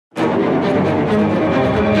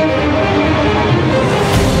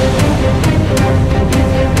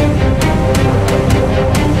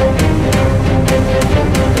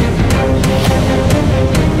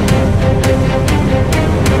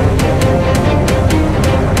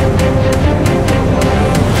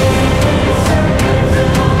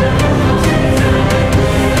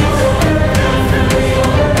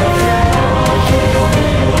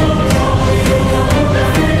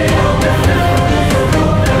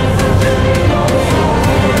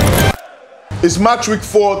It's match week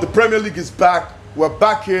 4. The Premier League is back. We're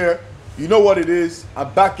back here. You know what it is.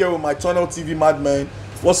 I'm back here with my Tunnel TV madman.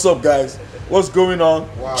 What's up, guys? What's going on?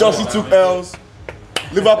 Wow, Chelsea took L's.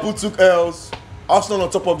 Liverpool took L's. Arsenal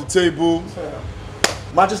on top of the table.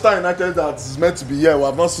 Manchester United that is meant to be here. We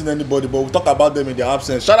have not seen anybody, but we'll talk about them in their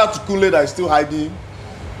absence. Shout out to Kunle that is still hiding.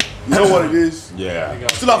 You know what it is. Yeah.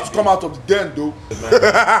 Still have to come out of the den, though.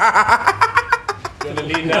 You gonna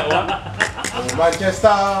lead that one? Oh,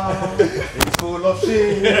 Manchester is full of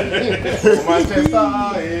shit. Oh,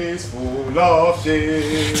 Manchester is full of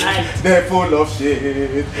shit. They're full of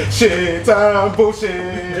shit. Shit and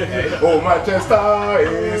bullshit. Oh, Manchester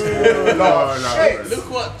is full of shit.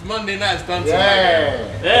 Look what Monday night's done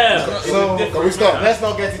tonight. Yeah. So, can we stop? Let's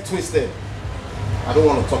not get it twisted. I don't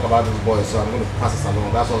want to talk about these boys, so I'm going to pass this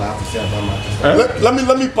along. That's all I have to say about Manchester.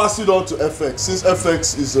 Let me pass it on to FX, since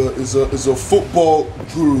FX is a football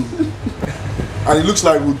guru, and it looks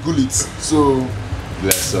like we'll ghoul it. So,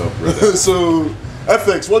 bless up, brother. So,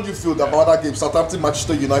 FX, what do you feel about that game, Southampton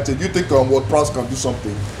Manchester United? Do you think what Prowse can do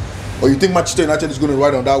something, or you think Manchester United is going to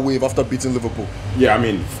ride on that wave after beating Liverpool? Yeah, I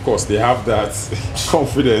mean, of course they have that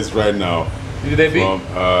confidence right now. Who did they beat?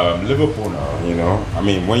 From Liverpool now, you know. I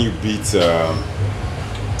mean, when you beat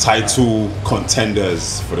title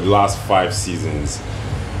contenders for the last 5 seasons,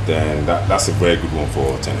 then that's a very good one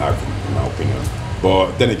for Ten Hag, in my opinion.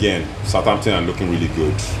 But then again, Southampton are looking really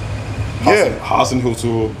good. Yeah.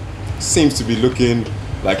 Hasenhuttl seems to be looking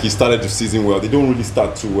like he started the season well. They don't really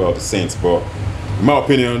start too well, the Saints, but in my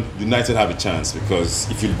opinion, United have a chance, because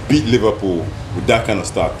if you beat Liverpool with that kind of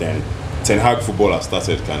start, then Ten Hag football has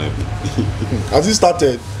started kind of. Has it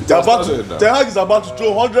started? Ten Hag is about to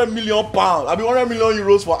throw £100 million. I mean, €100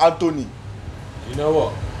 million for Anthony. You know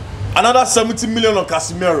what? Another 70 million on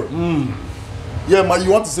Casemiro. Yeah, man,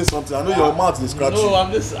 you want to say something? I know your mouth is scratching. No,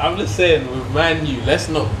 I'm just saying with Man U, let's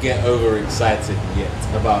not get overexcited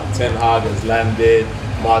yet about Ten Hag has landed,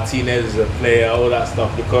 Martinez is a player, all that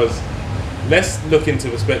stuff, because let's look into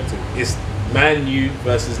perspective. It's Man U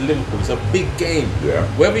versus Liverpool. It's a big game. Yeah.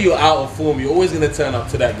 Whether you're out of form, you're always going to turn up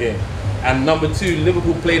to that game. And number 2,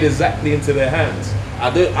 Liverpool played exactly into their hands.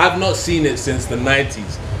 I've not seen it since the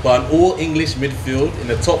 90s, but an all-English midfield in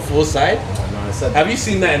the top 4 side. Have you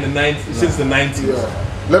seen that in the 90s? Since the 90s? Yeah.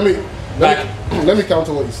 Let me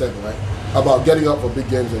counter what you said, right? About getting up for big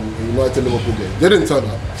games in the United Liverpool game. They didn't turn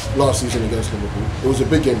up last season against Liverpool. It was a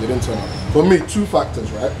big game. They didn't turn up. For me, 2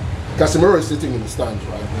 factors, right? Casemiro is sitting in the stands,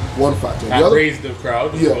 right? One factor. That raised the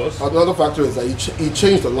crowd, of course. Another factor is that he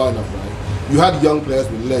changed the lineup, right? You had young players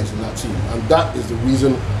with legs in that team, and that is the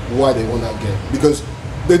reason why they won that game, because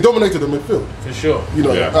they dominated the midfield. For sure. You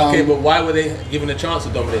know. Yeah. Okay, but why were they given a chance to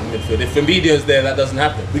dominate the midfield? If Fabinho's there, that doesn't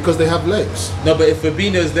happen. Because they have legs. No, but if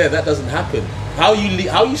Fabinho's there, that doesn't happen. How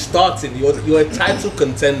are you starting? You're a title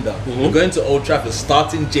contender. You're going to Old Trafford,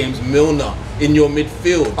 starting James Milner in your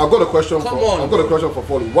midfield. I've got a question. I've got a question for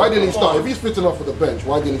Foley. Why didn't he start? If he's fit enough for the bench,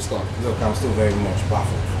 why didn't he start? Look, I'm still very much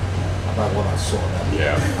baffled about what I saw.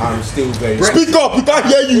 I'm still very. Speak up! We can't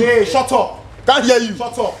hear you. Hey, shut up! Can't hear you.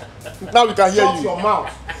 Shut up! Now we can hear Shut you. your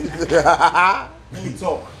mouth. Let me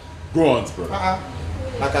talk. Go on, bro.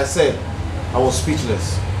 Like I said, I was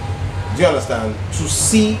speechless. Do you understand? To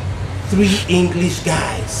see 3 English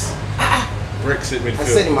guys. Brexit midfield. I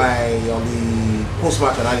said on the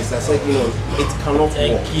post-match analysis, I said, you know, it cannot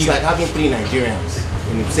work. It's like having 3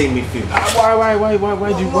 Nigerians in the same midfield.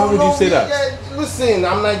 Why would you say that? Yeah, listen,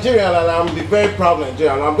 I'm Nigerian and I'm the very proud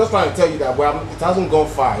Nigerian. I'm just trying to tell you that it hasn't gone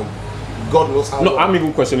far. God knows how. No, I'm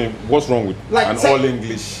even questioning what's wrong with an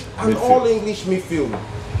all-English midfield. An all-English midfield.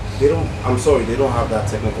 I'm sorry, they don't have that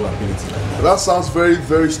technical ability. That sounds very,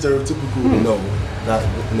 very stereotypical. No,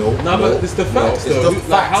 but it's the facts. It's just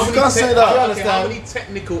facts. You can't say that. How many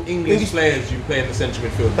technical English players you play in the central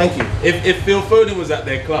midfield? Thank you. If Phil Foden was at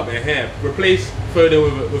their club and here, replace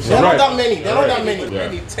Foden with They're not that many. They're not that many.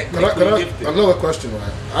 Any technically gifted. Another question,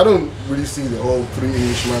 right? I don't really see the whole 3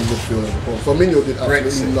 Englishman midfield as a problem. Firmino did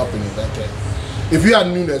absolutely nothing in that game. If you had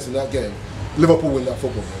Nunes in that game, Liverpool win that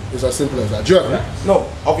football game. It's as simple as that. Do you agree? No,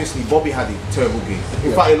 obviously Bobby had a terrible game.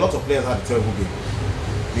 In fact, a lot of players had a terrible game.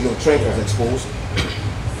 You know, Trent was exposed.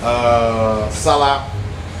 Salah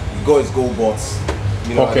got his goal, but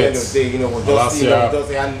you know, at the end of the day, you know, was just he had a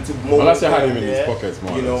little moment. Malacia had him in his pockets,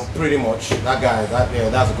 more. You know, pretty much. That guy,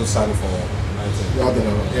 that's a good signing for United.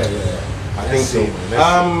 I think so.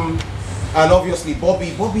 And obviously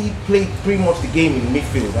Bobby played pretty much the game in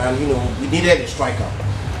midfield, and you know, we needed a striker.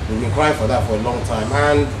 We've been crying for that for a long time,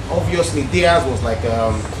 and obviously Diaz was like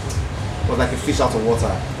a fish out of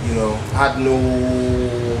water. You know, had no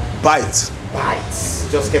Bite.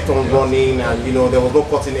 bites, just kept on running, and you know there was no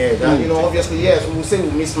cutting edge. And you know, obviously, yes, we will say we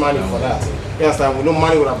missed Mane for that. You understand? We know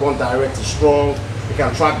Mane would have gone direct, he's strong, he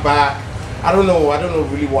can track back. I don't know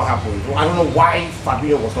really what happened. I don't know why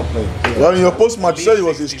Fabinho was not playing. Well, in your post-match, you said it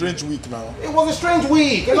was a strange week now. It was a strange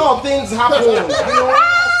week. A lot of things happened. You know,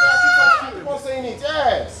 I keep on saying it.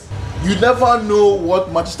 Yes. You never know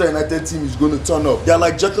what Manchester United team is going to turn up. They're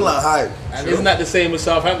like Jekyll and Hyde. And isn't that the same with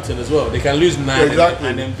Southampton as well? They can lose 9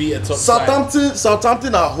 and then beat a top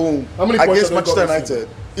Southampton at home against Manchester United.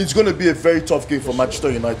 It's going to be a very tough game for Manchester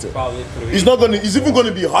United. Probably 3. It's even going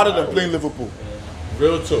to be harder than playing Liverpool.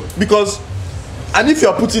 Real tough. Because, and if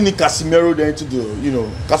you're putting in Casemiro there into the, you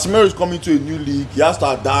know, Casemiro is coming to a new league. He has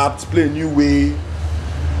to adapt, play a new way.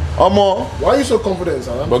 Why are you so confident,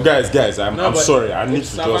 Sam? But guys, I'm sorry. I need to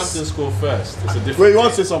Southampton score first. It's a different. Wait, you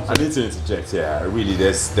want to say something? I need to interject. Yeah, really,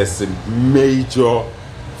 there's a major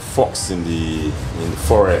fox in the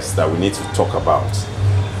forest that we need to talk about,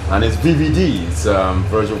 and it's VVD. It's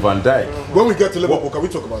Virgil van Dijk. When we get to Liverpool, can we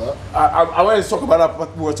talk about that? I want to talk about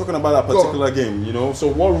that. We were talking about that particular game, you know. So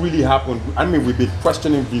what really happened? I mean, we've been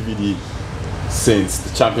questioning VVD since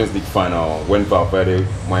the Champions League final when Valverde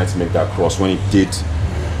wanted to make that cross. When he did,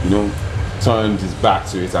 you know, turned his back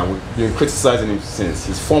to it, and we've been criticizing him since.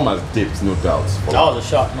 His form has dipped, no doubt. That was a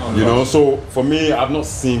shot, no. You know, so for me, I've not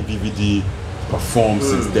seen VVD perform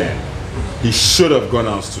since then. He should have gone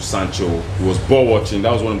out to Sancho. He was ball watching.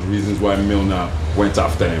 That was one of the reasons why Milner went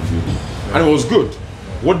after him, really. And it was good.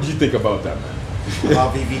 What do you think about that, man?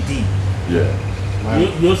 About VVD.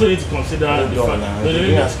 Yeah. You also need to consider the fact.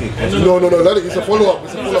 No, let it. It's a follow-up.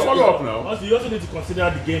 It's a follow-up now. Also, you also need to consider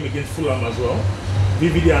the game against Fulham as well.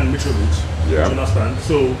 VVD and Mitrovic. Yeah. Do you understand?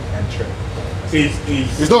 So,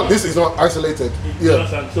 this is not isolated. Do you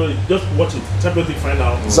understand? So, just watch it. Champions League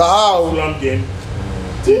final. Zahao. Fulham game.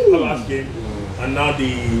 Palace game. And now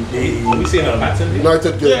we see a pattern.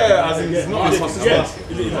 United game. Yeah, as in, it's not as consistent.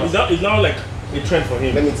 It's now like a trend for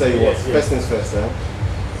him. Let me tell you what. First things first,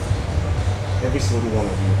 every single one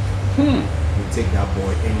of you will take that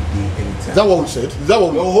boy any day, anytime. Is that what we said? Is that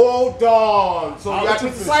what we No, hold on. So you have to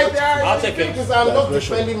decide there. I'll take him. I'm not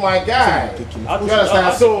defending my guy. Do you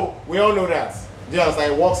understand? So we all know that. Do you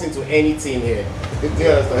understand? He walks into any team here. Do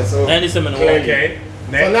you understand? So Okay.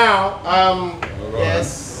 So now,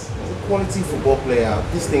 yes, he's a quality football player.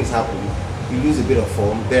 These things happen. You lose a bit of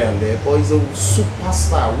form there and there, but he's a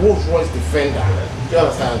superstar, Rolls Royce defender. Do you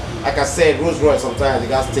understand? Like I said, Rolls Royce sometimes you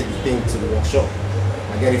guys take the thing to the workshop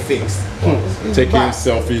and get it fixed. Taking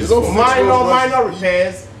selfies.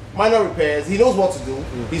 Minor repairs. He knows what to do.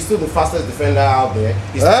 He's still the fastest defender out there.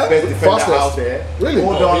 He's the best defender out there. Really?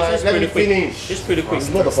 Hold on, let me finish. He's pretty quick.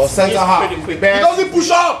 He's not the fastest. Center half. He's the best. He doesn't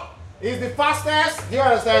push up. He's the fastest. Do you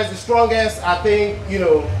understand? He's the strongest. I think, you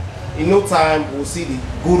know, in no time we'll see the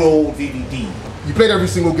good old VVD. You played every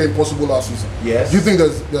single game possible last season. Yes. Do you think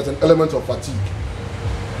there's an element of fatigue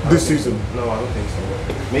this season? No, I don't think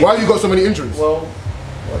so. Maybe. Why you got so many injuries? Well,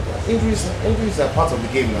 injuries are part of the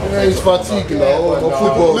game now. Yeah, it's fatigue now.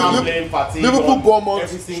 Football. Liverpool Bournemouth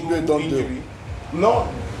every should be single a done deal. injury.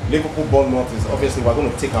 No, Liverpool Bournemouth is obviously we're going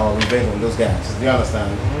to take our revenge on those guys. Do you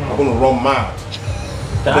understand? We're going to run mad.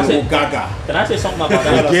 Can I say something about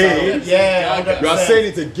that? Again? Yeah, You are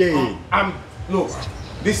saying it again. Look,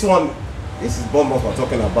 this is Bournemouth we're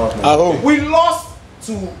talking about now. We lost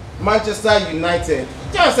to Manchester United.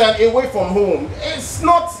 Just away from home. It's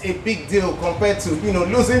not a big deal compared to, you know,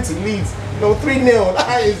 losing to Leeds. You know, 3-0.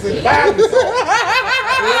 That is a bad result.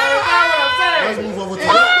 Let's move over to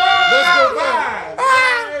Let's go back.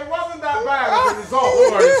 It wasn't that bad as a result.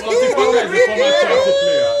 Don't worry, Scotty Parker is a former Chelsea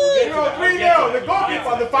player. You know, 3-0. The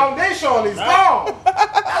goalkeeper, the foundation is gone.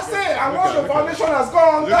 That's it. And once the foundation has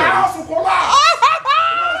gone, the house will collapse.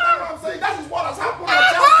 You understand what I'm saying? That is what has happened at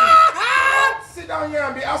Chelsea. Don't sit down here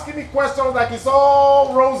and be asking me questions like it's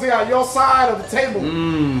all rosy on your side of the table.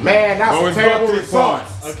 Man, that's a terrible result.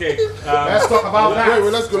 Okay. Let's talk about that.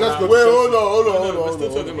 Wait, let's go. Wait, hold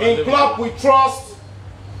on. In club we trust.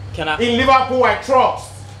 In Liverpool I trust.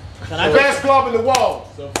 The best club in the world.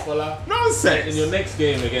 So, Fola, Nonsense. in your next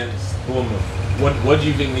game against Bournemouth, what do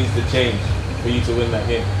you think needs to change for you to win that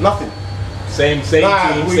game? Nothing. Same team,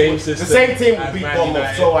 same system. The same team will beat Man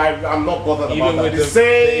Bournemouth, United. so I'm not bothered Even about that. with The the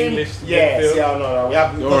same. English Yes, midfield? yeah, no. We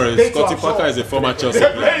have. Don't worry, Scotty Parker is a former Chelsea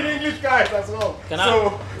They're player. playing English guys as well. Can It's I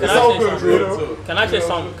all say good, something? you know. Can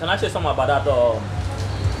I say something about that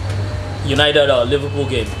United Liverpool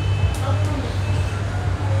game?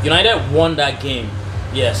 United won that game.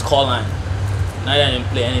 Yes, scoreline. United didn't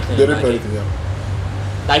play anything. They didn't play anything,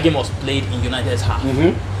 That game was played in United's half.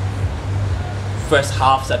 First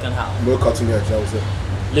half, second half. No cutting edge, I would say.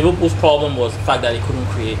 Liverpool's problem was the fact that they couldn't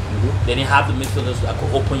create. They didn't have the midfielders that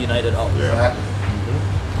could open United up.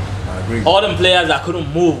 I agree. All them players that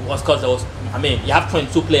couldn't move was because there was. I mean, you have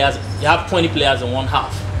 22 players. You have 20 players in one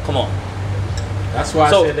half. Come on. That's why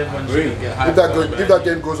So, I said everyone should get hyped. If that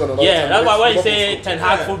game goes on another Yeah, time, that's why when you Liverpool say will Ten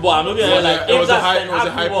Hag football, I'm looking at it like it if was a that's high- Ten it was Hag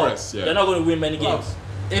a high football, press, yeah. they're not going to win many games.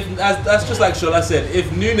 If that's just like Shola said,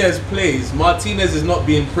 if Nunes plays, Martinez is not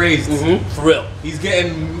being praised. For real. He's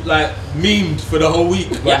getting like memed for the whole week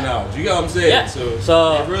right Yeah. now. Do you get what I'm saying? Yeah. So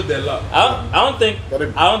So- they rode their luck. I don't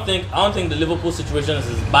think the Liverpool situation is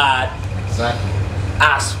as bad Exactly.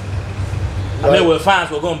 as. I mean, we're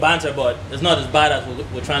fans, we're going banter, but it's not as bad as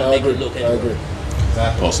we're trying to make it look. I Anyway. agree.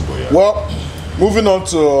 Exactly. Possible, yeah. Well, moving on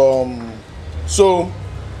to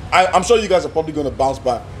I'm sure you guys are probably going to bounce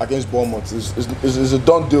back against Bournemouth. It's a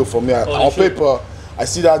done deal for me. On paper, I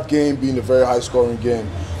see that game being a very high-scoring game.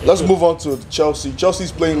 Let's move on to Chelsea.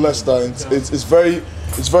 Chelsea's playing Leicester. And it's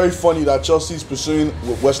very funny that Chelsea's pursuing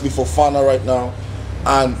Wesley Fofana right now,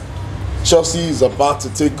 and Chelsea is about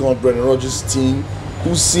to take on Brendan Rodgers' team.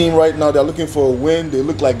 Who's seen right now? They're looking for a win. They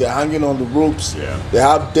look like they're hanging on the ropes. Yeah. They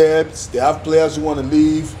have debts. They have players who want to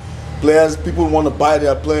leave. People want to buy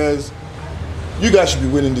their players. You guys should be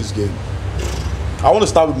winning this game. I want to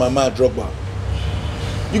start with my man Drogba.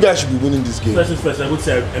 You guys should be winning this game. First, I would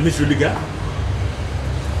say I miss Rudiger.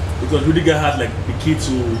 Because Rudiger has like the key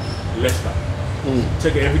to Leicester.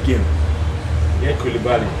 Check every game. Yeah,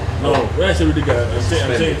 Koulibaly. No, when I say Rudiger, I'm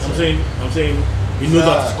saying he knows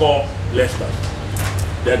how to score Leicester.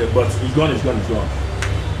 But he's gone.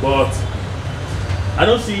 But I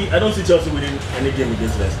don't see Chelsea winning any game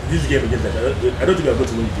against Leicester. This game against Leicester, I don't think we're going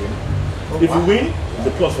to win the game. If we win, it's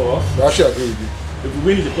a plus for us. I actually agree with you. If we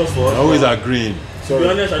win, it's a plus for us. Always agreeing. To be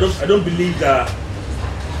honest, I don't believe that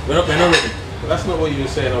we're not ready. But that's not what you were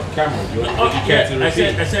saying off camera. You I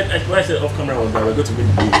said what I said off camera was that we're going to win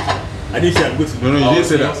the game. I didn't say I'm going to win. No, you didn't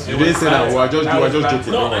say that. You didn't say that. We were just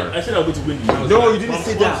joking. No, I said I'm going to win the game. No, you didn't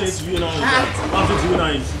say What I'm that. saying to you now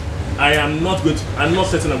is I'm not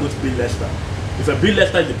certain I'm going to beat Leicester. If I beat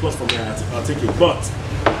Leicester, it's a plus for me. I'll take it. But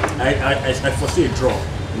I foresee a draw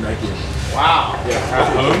in that game. Wow. Yeah,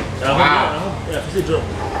 I foresee a draw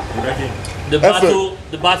in that game.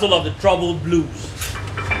 The battle of the troubled blues.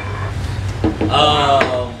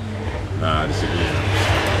 Nah, this is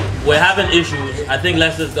good. We're having issues. I think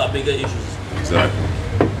Leicester's got bigger issues. Exactly.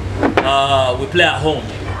 We play at home.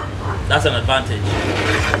 That's an advantage.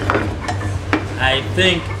 I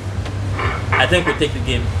think we take the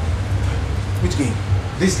game. Which game?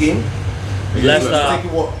 This game? Take Leicester,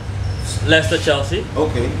 what? Leicester, Chelsea.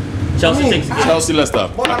 Okay. Chelsea takes the game. Chelsea Leicester,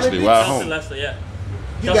 actually, we're at Chelsea, home. Leicester, yeah.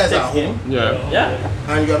 You Chelsea guys are takes the game. home, Yeah. Yeah.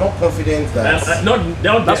 and you're not confident that.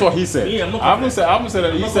 That's what he said. Me, I'm not I haven't said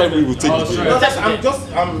that. He said we will take the game.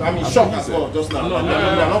 No, I'm in shock as well just now. I'm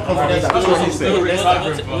not confident that. That's what he said.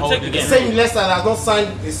 We'll take the game. Same Leicester that has not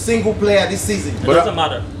signed a single player this season. It doesn't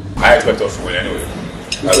matter. I expect us to win anyway.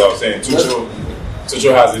 As I was saying,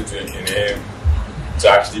 Tuchel has it in him to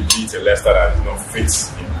actually beat a Leicester that is not fit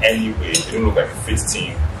in any way. They don't look like a fit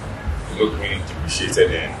team. They look really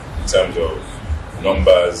depreciated in terms of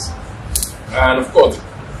numbers. And of course,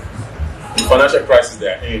 the financial crisis they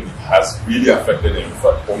are in has really affected them.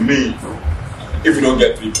 But for me, if you don't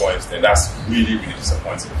get 3 points, then that's really, really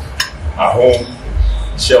disappointing. At home,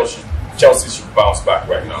 Chelsea should bounce back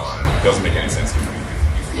right now. And it doesn't make any sense if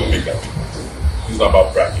you don't make that 3 points. It's not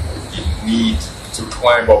about bragging. You need to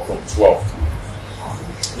climb up from 12th.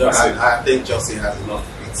 I think Chelsea has enough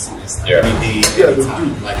fits. Yeah, they do.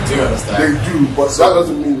 Like, do you understand? They do, but that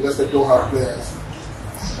doesn't mean Leicester don't have players.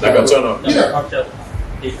 Like a turn up. Yeah.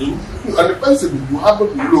 They do. And defensively, you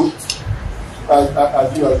haven't looked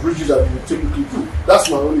as rigid as you typically do. That's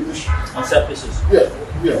my only issue. On set pieces. Yeah.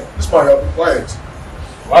 This might help be quiet.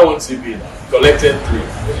 Why won't he be now? Collected 3.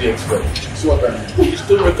 What do you expect? See what I mean? He's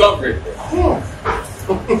still recovering.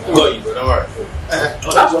 Got you, but don't worry.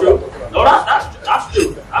 Oh, that's true. No, that's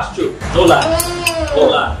true. That's true. No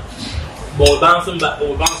lie. But we're bouncing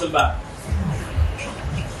back.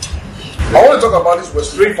 I want to talk about this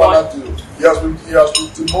Wesley Fofana deal. He has been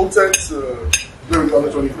demoted to play with the under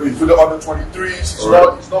 23s. For the under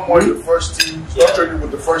 23s, he's not more in the first team. He's not training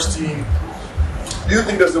with the first team. Do you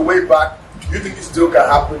think there's a way back? Do you think this deal can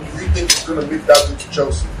happen? Do you think it's going to make that deal to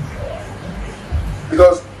Chelsea?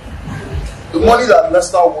 Because the money that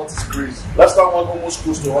Leicester wants is crazy. Leicester want almost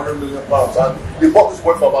close to £100 million, and they bought this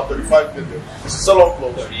boy for about 35 million. It's a sell-off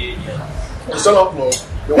clause. It's a sell-off clause.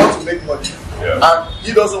 They want to make money, and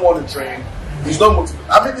he doesn't want to train. He's not motivated.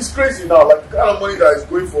 I mean, it's crazy now. Like the kind of money that is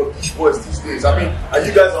going for these boys these days. I mean, and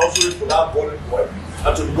you guys are also in for that Gordon boy,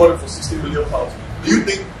 and to be Gordon for £60 million. Do you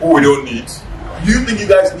think? Who we don't need. Do you think you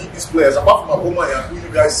guys need these players? Apart from Aubameyang, who you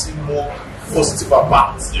guys see more positive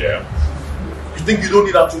about? Yeah. You think you don't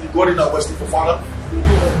need Anthony Gordon and Wesley Fofana?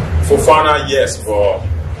 Fofana, yes, but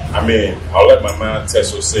I mean, I'll let my man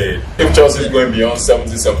Tesso say it. If Chelsea is going beyond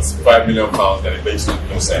 75 million pounds, then it makes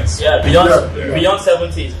no sense. Yeah, beyond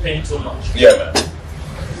 70 is paying too much. Yeah, man.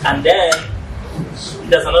 And then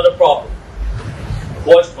there's another problem.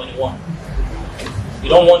 Boy's 21. You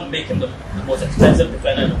don't want to make him the most expensive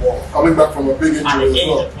defender in the world. Coming back from a big injury At the as age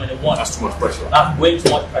well. of 21. That's too much pressure. That's way too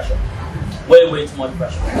much pressure. Way too much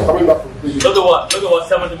pressure. Coming back from a big injury. Look at what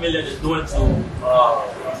 70 million is doing to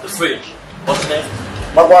the fridge. What's his name?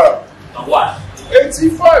 Maguire. Maguire.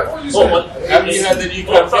 85, what you saying? Have you had the new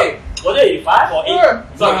campaign? Was it 85 or 8? Yeah.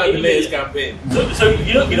 It's not Sorry, the 8 latest million. campaign. So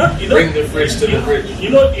you know Bring the fridge to the fridge. You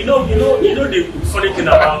know the funny thing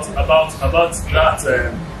about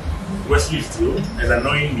that Wesley deal is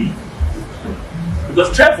annoying me because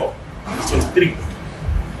Trevor is 23.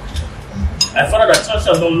 I found out that Chelsea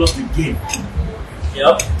has not lost the game.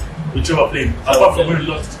 Yep. With Trevor playing, apart from when we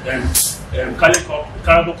lost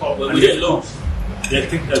Carabao Cup. But we didn't lose. They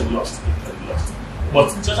think that we lost. But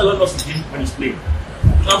Chelsea has not lost the game when he's playing.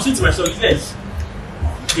 So I'm saying to myself, yes,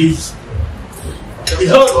 he's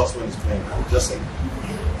not lost when he's playing. Just saying.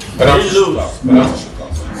 We didn't lose.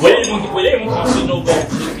 We didn't even concede no goal in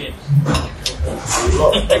this game. I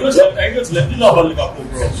go to let you know about Liverpool,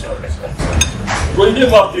 bro. But you didn't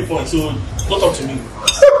have 3 points, so don't talk to me.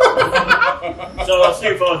 So I'll see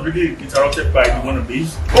if I was really interrupted by one of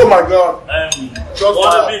these. Oh my God.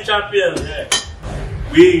 Wanna be champions. Yeah.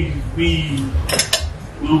 We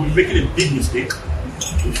will be making a big mistake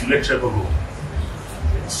if we let Trevor go.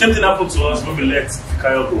 Same thing happened to us when we let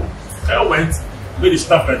Kyle go. Kyle went, made the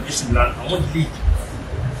staff at AC Milan, I want the league.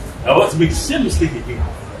 I want to make the same mistake again.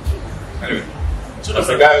 Anyway, so that's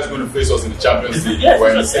the guy who's going to face us in the Champions League. Yes,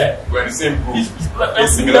 we're in the same group. It's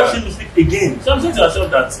the same mistake again. So I'm saying to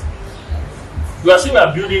ourselves that we are saying we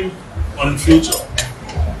are building on the future.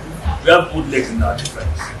 We have good legs in our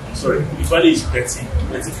defense. I'm sorry, the value is 30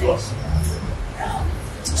 plus.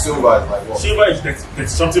 Silva is like what? Silva is 30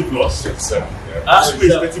 something plus. 37, yeah. Ashley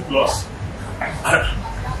is 30 plus.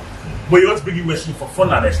 But you want to bring in Wesley for fun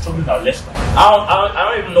and they're struggling at Leicester. I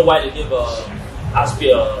don't even know why they give Aspi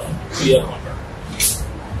a 2-year contract.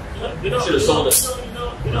 You should have sold it.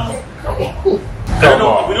 I don't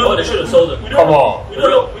know. We don't. They should have sold it. We don't know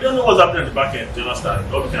what's happening at the back end. Do you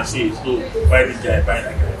understand? All we can see is buy this guy, buy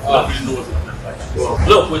that guy. We don't know what's happening at the back end.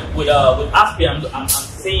 Look, with Aspi,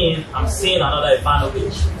 I'm seeing another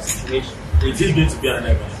Ivanovic situation. It is going to be an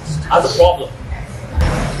event. That's a problem.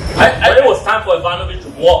 When it was time for Ivanovic to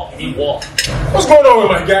walk, he didn't walk. What's going on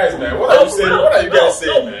with my guys, man? What are you saying? What are you guys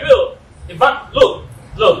saying, man? Look.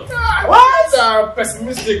 What? I'm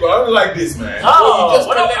pessimistic. I don't like this, man. I'm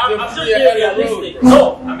just being realistic.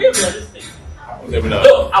 No, I'm being realistic. Look,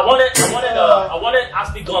 I wanted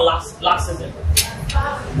Aspi gone last season.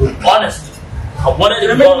 Honestly, I wanted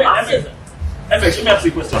him gone last season. FX, let me ask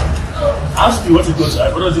you a question. Aspi, what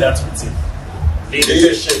does he have to team?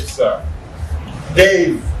 Leadership, sir.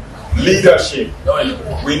 Dave, leadership.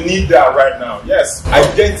 We need that right now. Yes,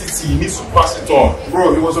 identity. He needs to pass it on.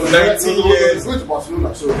 Bro, he was on 19 years. He was going to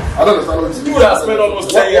Barcelona, so I don't understand what he's Dude has spent almost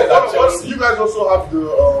 10 years at Chelsea. You guys also have the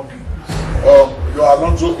your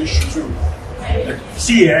Alonso issue too.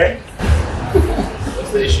 See,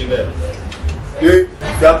 What's the issue there? He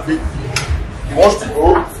wants to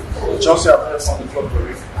go. Chelsea have heard from the club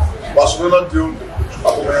already. Barcelona deal.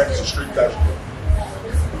 Aubameyang is a straight cash deal.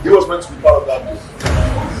 He was meant to be part of that deal.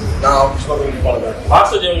 Now he's not going to be part of that deal.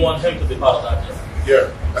 Barca didn't want him to be part of that deal.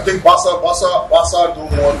 Yeah, I think Barca don't want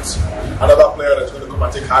another player that's going to come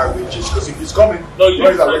and take higher wages because if he's coming, no, you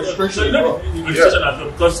he's know a registration. Registration as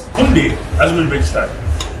well because Kunde hasn't been registered.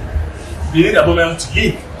 You need Aubameyang to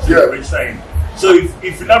leave to register him. So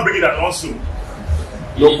if you now bring in Alonso,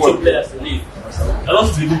 you need 2 players to leave.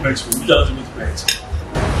 Alonso is the new bench. Which Alonso needs to bench?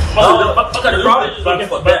 If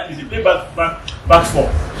you play back 4,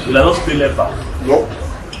 will Alonso play left back? Nope.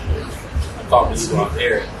 This is what I'm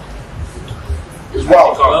hearing. It's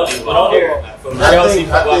wild. I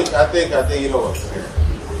think you know what? I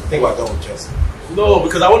think we're done with Chelsea. No,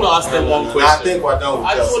 because I want to ask them one question. I think we're done with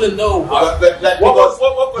Chelsea. I just want to know. What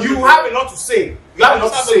you have a lot to say. You have a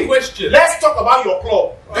lot to say. Question. Let's talk about your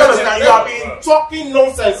club. You understand? You have been talking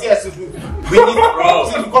nonsense here since we need to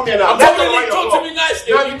come here now. Talk to me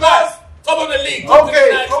nicely. Because top of the league.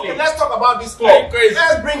 Okay, let's talk about this club.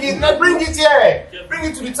 Let's bring it here. Bring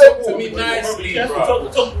it to the table. To me nicely, You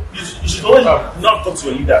should always not talk to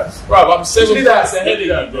your leaders. Bro, I'm 7 points ahead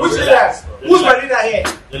of you. Which leaders? Who's my leader here?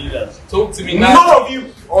 The leaders. Talk to me now. None of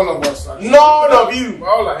you. All of us. None of you. We're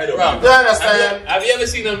all ahead of Bro, you. Do you understand? have you ever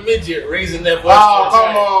seen a midget raising their voice? Oh,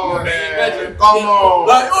 come on, man. Come on.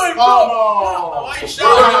 Like, oi, Come on. why are you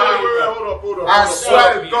shouting? Hold up. I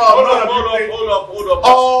swear to God, none of you played Hold up.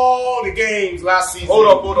 all the games last season. Hold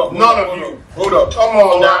up. None of you. Hold up. Come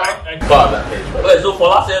on now. Wait, so for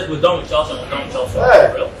last year, we're done with Chelsea. We're done with Chelsea.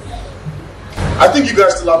 Yeah. Real? I think you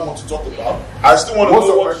guys still have more to talk about. I still want to What's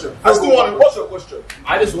know your what- question? What's your question?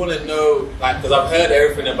 I just want to know, like, because I've heard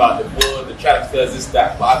everything about the board, the transfers, this,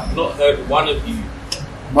 that, but I've not heard one of you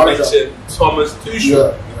mention Thomas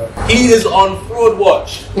Tuchel. Yeah. He is on fraud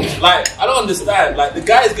watch. Like, I don't understand. Like, the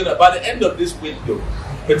guy is going to, by the end of this window,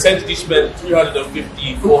 potentially spend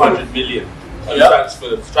 350, 400 million on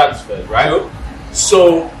transfers, right?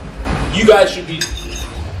 So, you guys should be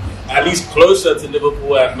at least closer to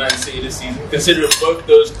Liverpool and Man City this season, considering both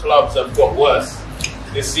those clubs have got worse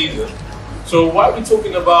this season. So why are we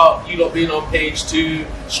talking about you lot being on page 2,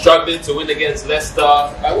 struggling to win against Leicester?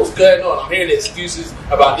 Like, what's going on? I'm hearing excuses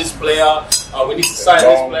about this player. We need to sign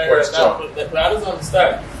this player and that player. I don't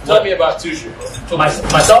understand. Tell me about Tuchel.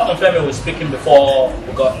 Myself and Femi were speaking before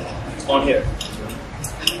we got on here.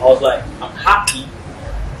 I was like, I'm happy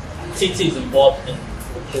Titi is involved in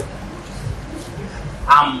football.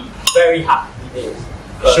 I'm very happy he is.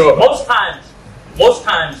 Sure. Most times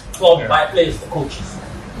clubs buy players for coaches,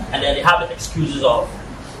 and then they have the excuses of,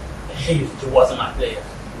 hey, it wasn't my player.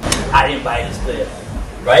 I didn't buy this player,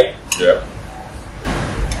 right? Yeah.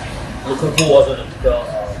 Lukaku wasn't the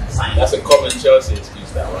sign. That's a common Chelsea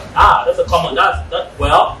excuse, that one. That's a common.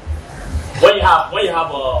 Well, when you have a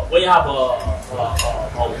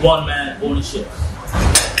one man ownership,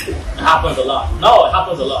 it happens a lot. No, it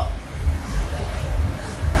happens a lot.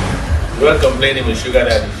 You weren't complaining with Sugar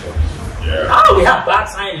Daddy show. Yeah. We have bad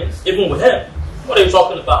signings, even with him. What are you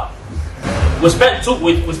talking about? We spent over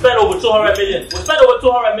 200 million. We spent over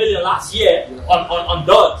 200 million last year on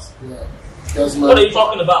duds. Yeah. What are you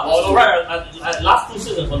talking about? Last 2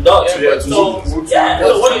 seasons on duds. Yeah, so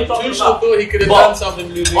what are you talking Tuchel about? thought he could have done something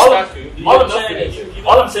losing Lukaku.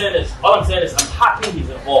 All I'm saying is, I'm happy he's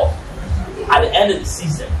involved. At the end of the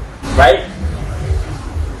season, right?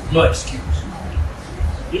 No excuse.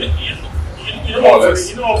 You know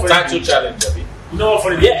what? Title challenge, Abby. You know what?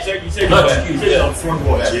 You said it's on front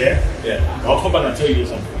watch, yeah. I'll come back and tell you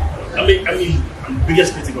something. I mean, I'm the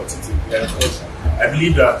biggest critic of Titi, because I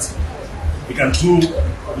believe that he can do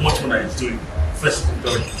much more than he's doing. First season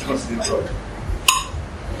third, second season third.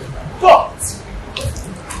 But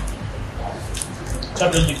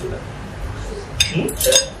Champions League winner,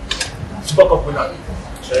 check. Super Cup winner,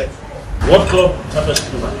 check. World Club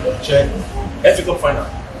Championship winner, check. FA Cup final,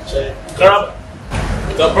 check. Carabao.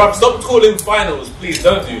 Stop calling finals, please.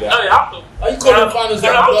 Don't do that. No, you have to. Are you calling finals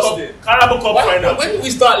that we lost it? Carabao Cup final. When did we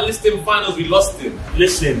start listing finals we lost in?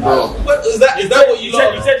 Listen, bro. Is that what you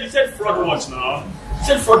You said fraud watch now. You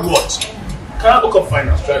said fraud watch. Carabao Cup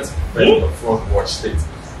final. Front watch state.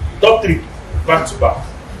 Top 3 back to back.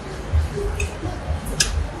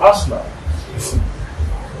 Arsenal.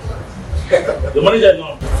 The manager is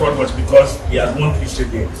not fraud watch because he has won 3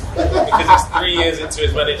 straight games. Because it's 3 years into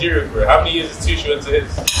his managerial career. How many years is Tuchel into his?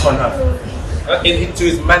 1.5. Into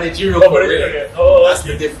his managerial career. Oh, That's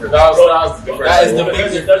the difference. That's the difference. That is the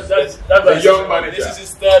big difference. That's The young manager. This is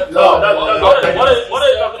his third club. What are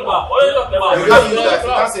you talking about? What are you talking about? You can't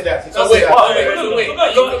say that. You can't say that. Wait.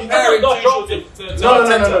 You're comparing Tuchel to No. If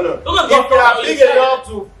you are big enough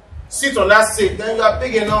to sit on that seat, then you are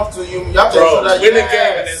big enough to you have to ensure that win a game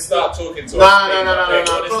and then start talking to us. No.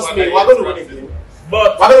 Trust me, we're going to win a game.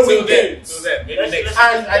 But we're going to win games. Till then, maybe next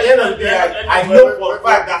And at the end of the day, I know for a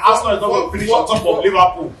fact that Arsenal is not going to finish on top of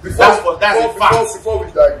Liverpool. That's a fact. Before we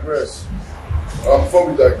digress,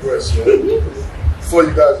 before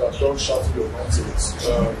you guys are done shouting your nonsense,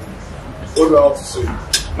 what do I have to say?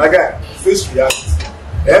 My guy, face reality.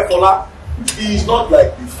 Fola, he's not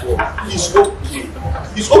like before. He's okay.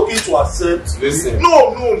 It's okay to accept. Listen,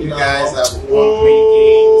 No. you guys have won 3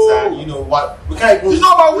 games, and you know what? We can't go. It's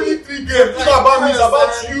not about winning 3 games. It's not about me. It's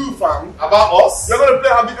about you, fam. About us. You're gonna play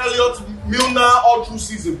Harvey Elliott, Milner all through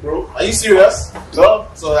season, bro. Are you serious? No.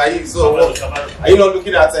 So are you? So what? Are you not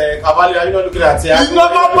looking at Cavani? Are you not looking at? He's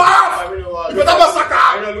not my back. You better not Saka.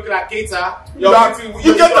 Are you not looking at Keita? You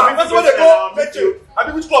get that. That's what they go. Make you. I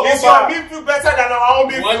mean, which club? Is your midfield better than our own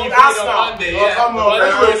midfield? Arsenal. Come on,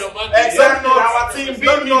 exactly. Our team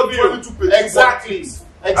beat midfield. Exactly.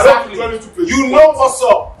 You know what's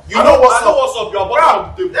up. You know what's up. You're bottom of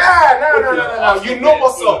the table. No. You know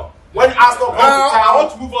what's up. when Arsenal comes to town, I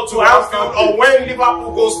want to move on to Anfield, or when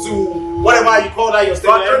Liverpool goes to whatever you call that your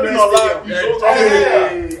stadium.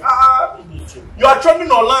 You are trending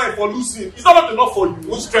online for losing. It's not enough for you.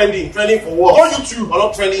 Who's trending? Trending for what? On YouTube. I'm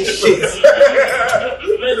not trending shit.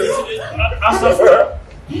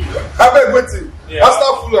 I beg waiting.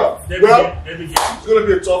 Arsenal Fulham. Well, Every game. it's going to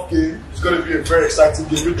be a tough game. It's going to be a very exciting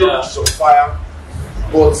game. Midfield is on fire.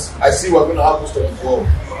 But I see we're going to have most of the ball.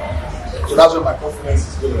 So that's where my confidence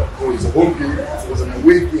is going to go. It's a home game. If it was an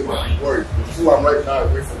away game, I'm worried. Fulham right now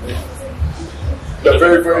away from home. They're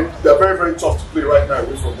very tough to play right now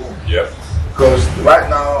away from home. Yeah. Because right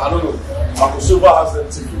now, I don't know, Marco Silva has them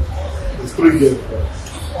TV. It's 3 games.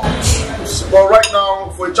 But right now,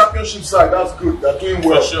 for a championship side, that's good. They're doing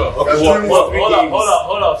well. For sure. They're doing well. Hold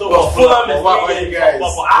up. So Fulham is 3 games,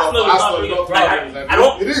 but Arsenal is not 3 games. I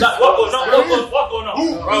don't. It is. What's going on? What's going on?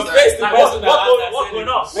 What's going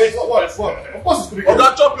on? What? Of course it's 3 Oh, games.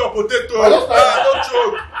 that chop your potato.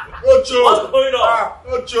 Don't choke. What's going on?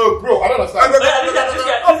 Don't choke. Bro, I don't understand. These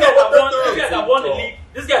guys have won the league.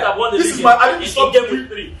 These guys have won the league in game week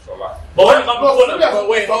 3. But when it comes to Fulham, But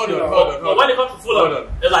wait, hold on. but when it comes to Fulham,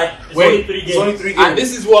 it's like it's only 3 games. It's only 3 games. And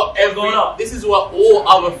this is what all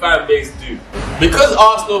other fan bases do. Because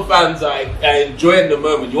Arsenal fans are enjoying the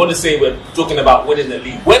moment, you want to say we're talking about winning the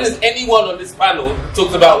league. When has anyone on this panel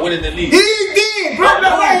talked about winning the league? He did! Bro,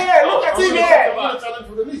 right here! Look at him here! Challenge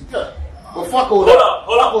for the league, yeah. But fuck all Hold that. up.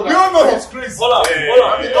 You don't know he's crazy. Hold up. I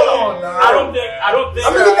don't think. I don't think. I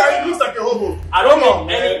mean, look at him. He looks like a hobo. I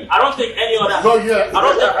don't think any other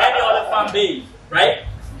fan base, right,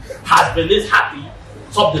 has been this happy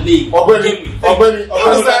top the league. Obeni,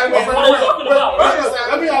 Understand? What are you talking about?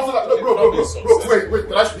 let me answer that. Look, bro, wait,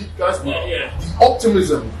 can I speak? Yeah. The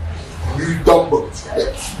optimism you dumbo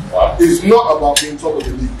is not about being top of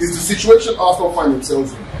the league. It's the situation Arsenal find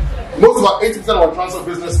themselves in. Most about 80% of our transfer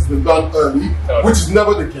business has been done early, which is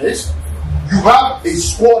never the case. You have a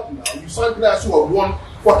squad now. You sign players who have won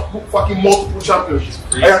fucking multiple championships.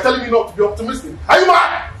 And you're telling me not to be optimistic. Are you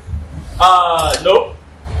mad? No.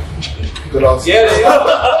 Good answer. Yeah, they are.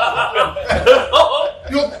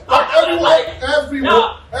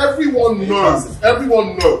 Everyone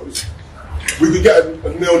knows we could get a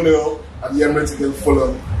 0-0 at the Emirates against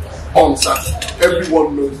Fulham on Saturday.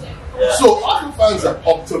 Everyone knows that. Yeah. So Arsenal fans are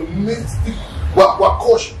optimistic. We're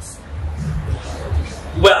cautious.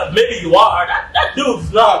 Well, maybe you are. That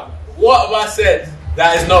dude's not. What have I said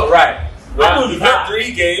that is not right? We've had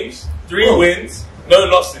 3 games, 3 wins, no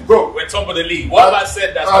losses. Bro, we're top of the league. What have I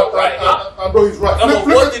said that's not right? Bro, he's right. No, but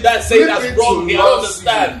what did I say that's wrong here? I don't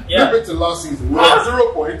understand. Flip it to last season. We had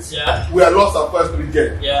 0 points. Yeah. We had lost our first 3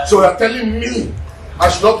 games. Yeah. So you're telling me I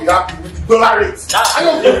should not be happy with the dollar rate?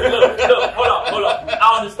 Look, hold on.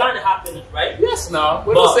 I understand the happiness, right? Yes, now.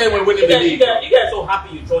 We're not saying we're winning the league. You guys so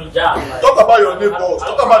happy you're throwing jabs. Like, Talk about your neighbors.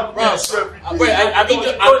 Talk about the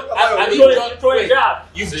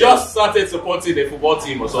You've just started supporting the football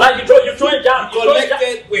team or something. Like you're throwing jabs.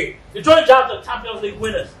 You're throwing jabs at Champions League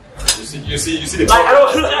winners. You see the Like I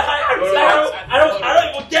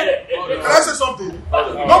don't even get it. Can I say something?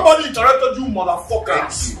 Nobody interrupted you,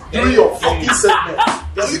 motherfuckers, during your fucking segment.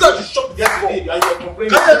 So you guys should shut the fuck up. Anyway, You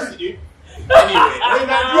shut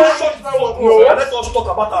the fuck up. And let us talk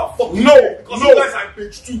about our fucking because you guys are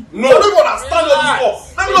page 2. No. I don't understand all this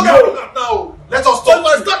stuff. Let me look at now. Let us So talk. if I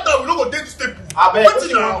start now, we don't go date this staple. I bet. What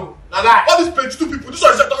you know? All these page 2 people, this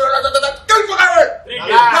one is like, can't you forget it?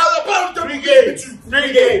 3 games.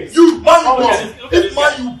 3 games. You, man, you beat. If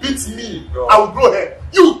man, you beat me, I will blow head.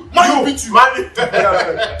 You, man, you beat you.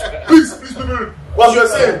 Please. What you are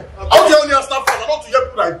saying? I don't tell any Arsenal fans. I don't hear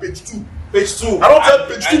people like page 2. Page 2. I don't tell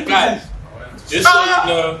page 2 people. guys, just so you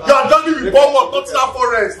know, You are done with Bournemouth, Nottingham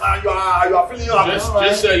Forest. You are feeling happy.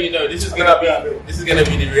 just so you know, this is gonna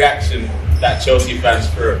be the reaction that Chelsea fans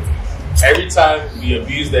throw. Every time we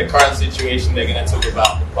abuse their current situation, they're gonna talk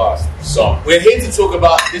about the past. So we're here to talk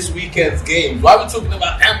about this weekend's games. Why are we talking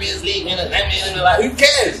about Champions League? Like, who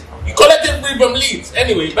cares? You collected 3 from Leeds.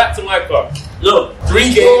 Anyway, back to my car. Look,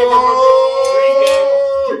 3 games.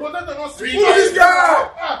 3 Who is this guy?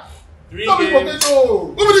 3 games.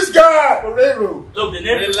 Who is this guy? Look, the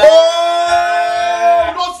name is Don't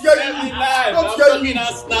hear you. Don't hear you.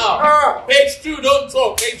 Us now. Page 2, don't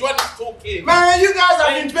talk. Page 1 is talking. Man, you guys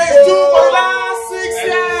have been page 2 for the last 6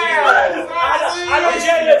 years.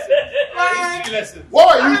 History lessons.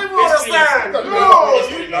 What are I you? don't understand. No,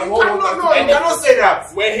 you cannot say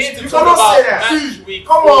that. We're here to You talk cannot about say that. match week.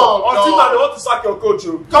 Come on. Until now, they want to sack your coach.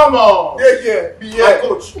 Come on. Be here. My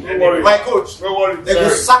coach. Don't worry. My coach. Don't worry. They will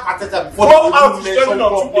sack Ateta before Club out is they trending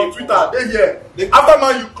on Twitter. They here. They- After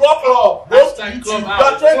man, you club up. Both Hashtag YouTube. club You are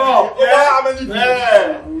out. trending. Club. Over how many views?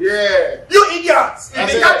 Yeah. You idiots.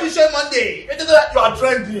 If you can't share Monday, you are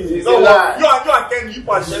trending. No, you are Ken. You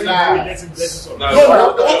are sharing. No, I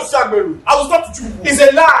will stop to you. It's a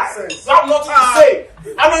lie. So I have nothing to say.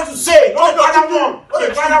 I have nothing to say. No, your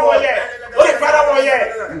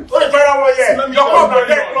club is a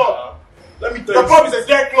dead club. Let me tell Your you. club is a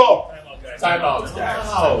dead club. Time out, guys.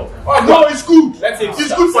 No, it's good.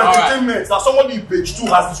 It's good for entertainment. Now somebody in page 2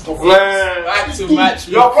 has this confidence. Back to match.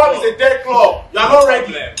 Your club is a dead club. You are not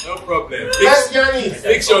ready. No problem.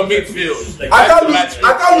 Fix your midfield. I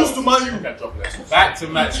can't lose to Man U. Back to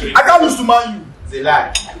match. I can't lose to Man U. It's a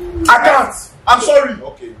lie. I can't. I'm sorry.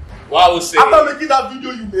 Okay. What I would say. After making that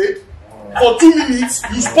video you made, for 2 minutes,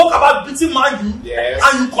 you spoke about beating Man U,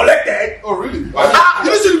 and you collected. Oh, really?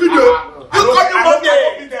 You see the video? You got the Monday.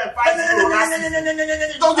 You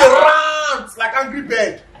don't get rant like angry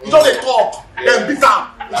bird. You don't talk. Then beat them.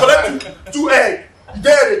 You collect 2 eggs. You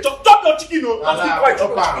there, chop your chicken.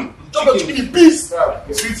 Chop your chicken in peace.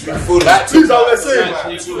 Please, I was saying.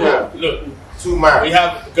 Look, 2 man. we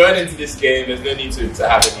have going into this game. There's no need to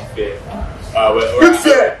have any fear.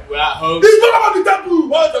 We're at home. It's not about the temple.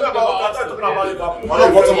 What are you talking about? What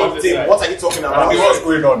are you talking about? What's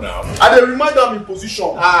going on now? And they remind them in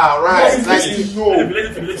position. Right.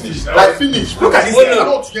 Like finish. Look at this.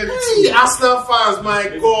 Arsenal fans, my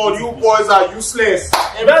God, you boys are useless. I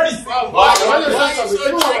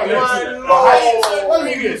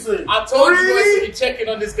told you guys to be checking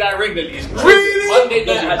on this guy regularly. Monday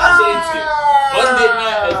night has changed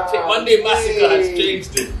it. Monday Massacre has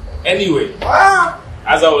changed it. Anyway,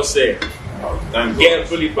 as I was saying, getting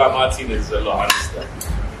bullied by Martinez is a lot, I understand.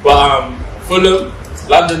 But Fulham,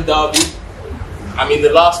 London derby. I mean,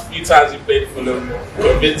 the last few times we played Fulham,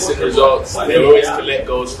 convincing results. They always collect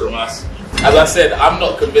goals from us. As I said, I'm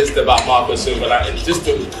not convinced about Marco Silva. Like, just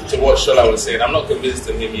to what Shola was saying, I'm not convinced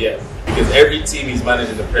of him yet, because every team he's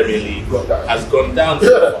managed in the Premier League has gone down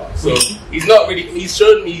so far. So he's not really. He's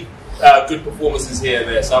shown me good performances here and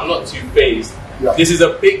there, so I'm not too phased. This is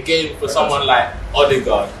a big game for someone like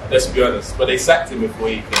Odegaard, let's be honest. But they sacked him before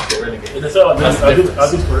he could get relegated. I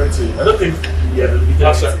did correct you. I don't think he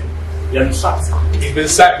had sacked. He's been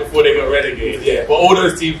sacked before they got relegated. Yeah, but all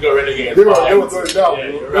those teams got relegated. They were going down. Yeah,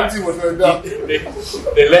 you're right. Team was going down.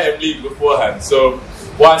 They let him leave beforehand. So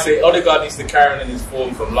what I say, Odegaard needs to carry on in his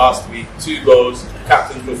form from last week. 2 goals,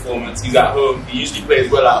 captain's performance. He's at home. He usually plays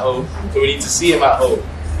well at home, so we need to see him at home.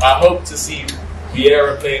 I hope to see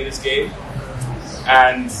Vieira playing this game.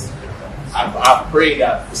 And I pray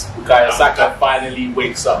that Bukayo Saka finally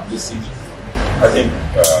wakes up this season. I think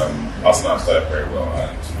Arsenal started very well,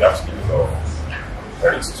 and you have to give a lot of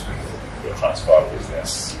credit to your transfer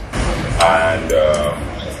business. And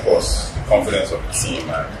of course, the confidence of the team,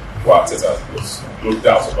 and what Arteta was no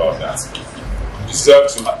doubt about that. You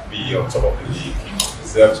deserve to be on top of the league, you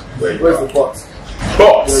deserve to be where you are. The box?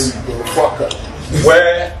 But There you go.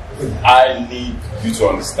 where I need you to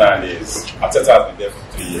understand is Arteta has been there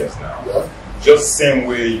for 3 years now. Just the same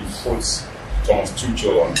way you put Thomas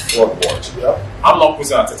Tuchel on fraud watch. I'm not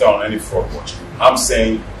putting Arteta on any fraud watch. I'm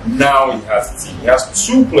saying now he has a team. He has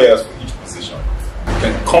 2 players for each position. He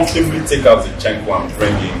can comfortably take out Zinchenko and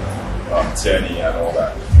bring in Tierney and all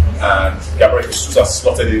that. And Gabriel Jesus has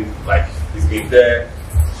slotted in like he's been there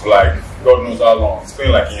for like God knows how long. It's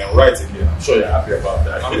feeling like he can write again. I'm sure you're happy about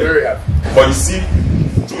that. I'm very happy. But you see,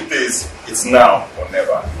 truth is, it's now or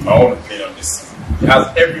never. My own opinion on this season. He has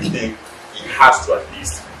everything. He has to at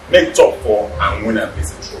least make top 4 and win at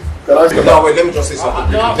least a trophy. No, wait, let me just say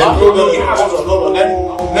something. No, I'm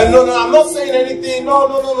not saying anything.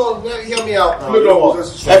 No. Hear me out now.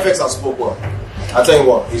 FX has spoke well. I tell you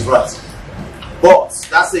what, he's right. But,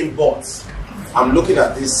 that same but, I'm looking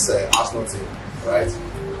at this Arsenal team, right?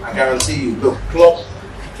 I guarantee you, look, Klopp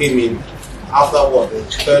came in after what, the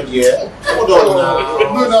 3rd year? Hold on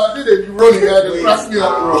now. No, I did it. You running out and press me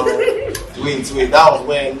out. Wait. That was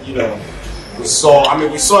when, you know, we saw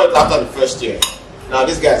it after the 1st year. Now,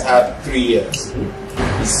 this guy's had 3 years.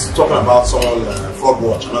 He's talking about someone, fraud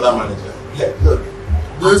watch, another manager. Look,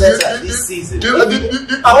 Arteta this season. Let me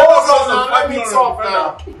talk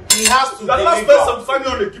now. He has to deliver.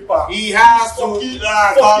 He has to.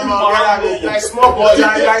 Come on, you're a small boy.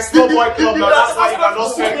 You're a small boy club now. That's why you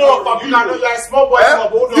cannot spend. You're a small boy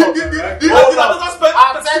club. Hold on.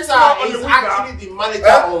 Arteta is actually the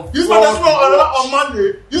manager of. You spent on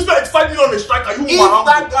Monday. You spent 5 million on a striker. If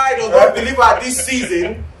that guy does not deliver this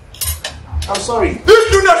season, I'm sorry.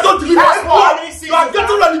 This unit don't deliver. You are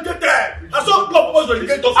getting relegated. That's what Klopp was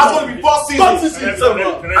relegated. I'm going to be 4 seasons. This One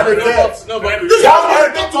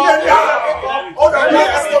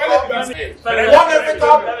FA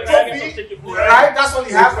Cup trophy, right? That's what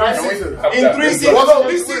he has, right? In 3 seasons.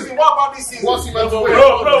 This season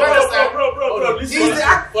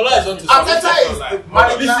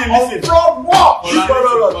listen. From what?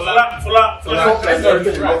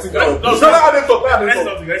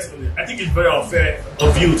 I think it's very unfair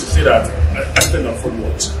of you to say that I spend on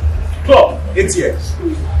football. Club, 8 years.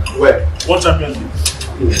 Where? One Champions League.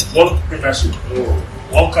 One Premiership.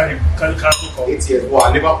 One can 8 years.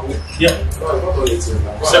 What? Liverpool? Yeah. No, it's not only 8 years.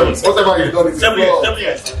 7. Whatever you've done, 7 years. 7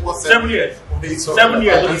 years. 7 years. 7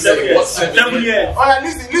 years. 7 years. Alright,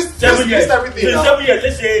 list everything. 7 years.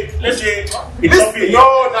 Let's say it's up here. No,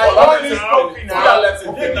 it's trophy now.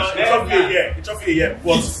 It's up here.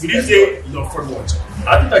 We didn't say it's on front watch. I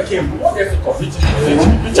think that came. What is the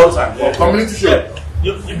Community shield.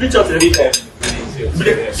 You beat us every time.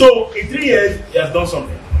 So in 3 years, he has done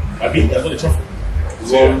something. I mean, he has won a trophy.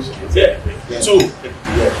 Yeah. 2.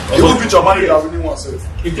 You will beat your manager winning one self.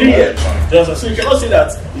 In 3 years. So you cannot say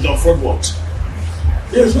that he's on front watch.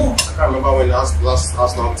 There's no. I can't remember when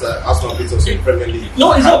Arsenal beat us in Premier League.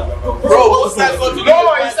 No, it's not. Bro, what's that got to do?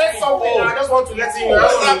 No, he said something. I just want to let him know.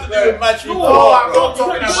 What's that have to do with match week? No, I'm not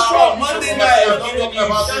talking about Monday night is giving you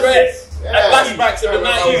stress. Flashbacks of the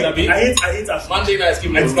 90s, I mean. I hate us. Monday night is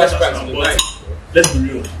giving you flashbacks of the 90s. Let's be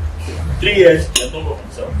real. 3 years, he has not worked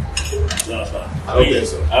himself. I don't think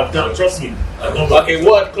so. I've done, trust me. Okay,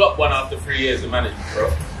 what had Klopp won after 3 years of management,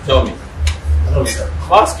 bro? Tell me. I'm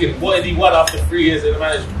asking, what did he won after 3 years in the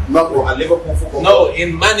management? Nothing. At Liverpool football. No,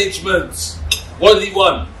 in management. What did he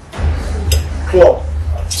won? Club.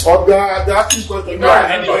 They're asking questions.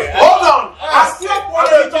 Anyway, Hold on. I still want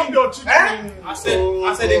to talk your chicken. I said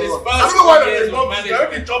in his first I don't know why 2 years they of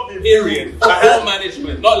management, period. Ball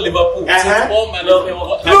management, not Liverpool. Ball management.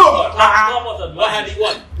 What had he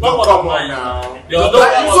won? No, come on now.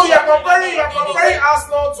 So you're comparing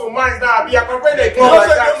Arsenal to Mainz now. You're comparing the club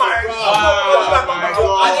like that.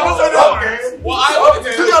 Well, I want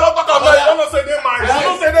to say I'm not going to say them Mainz. I'm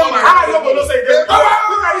not say them Mainz. I'm not going to say them.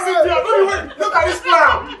 Look at this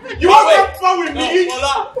plan. You want to have fun with me? I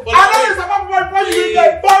know it's about fun. You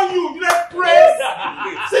get burn you. You get praise.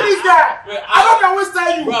 See this guy. I don't know what's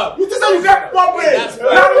telling you. You just say you get puppets.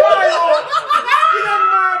 Now why?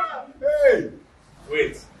 Hey.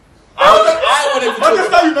 wait.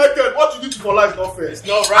 Manchester United, what you do to for life is not fair. It's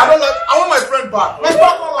not right. I want my friend back.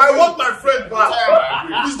 I want my friend back.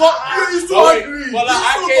 He's not. He's too angry. Well,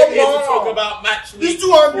 I came here to talk about match week. He's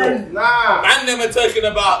too angry. Nah. And then we're talking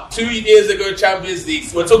about 2 years ago Champions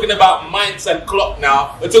League. We're talking about Mainz and Klopp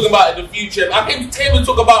now. We're talking about the future. I came to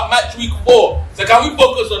talk about match week 4. So can we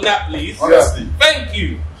focus on that, please? Honestly. Thank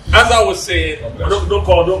you. As I was saying, don't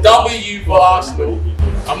call W for Arsenal.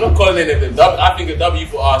 I'm not calling it anything. I think a W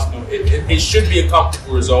for Arsenal. It should be a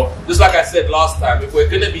comfortable result. Just like I said last time, if we're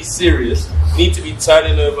going to be serious, we need to be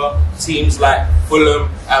turning over teams like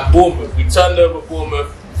Fulham and Bournemouth. We turned over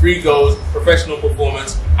Bournemouth, 3 goals, professional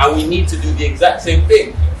performance, and we need to do the exact same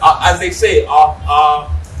thing. As they say, our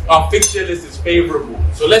fixture list is favourable.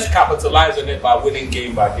 So let's capitalise on it by winning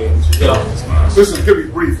game by game. Listen, give me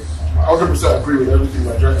brief. I 100% agree with everything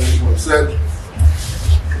my journalist have said.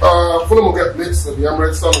 Fulham will get blitzed at the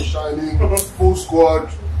Emirates, sun is shining, full squad.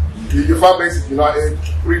 Your fan base is United,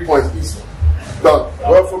 3 points easy. Done.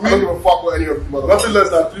 Well, for me, I don't give a fuck what any of them. Nothing less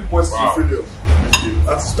than 3 points to failure.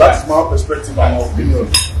 That's my perspective and my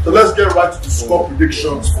opinion. So let's get right to the score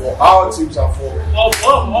predictions for our teams and for.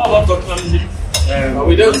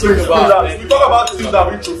 We don't talk about. We talk about teams that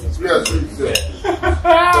win trophies. Yes,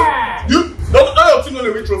 Not your team on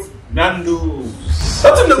the win trophy. Nando.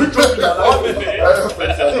 That's in the win trophy.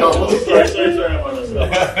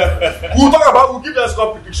 We'll give them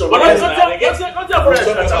score prediction.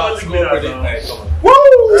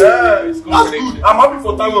 Woo! That's good. I'm happy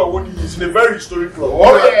for Tango Awoni. He's in a very historic club.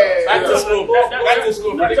 Back to school.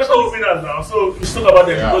 Let's talk about winners now. So let's talk about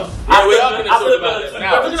them because we are going to talk about them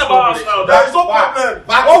now. we're talking about Arsenal. There is no problem.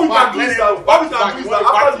 What we can do is that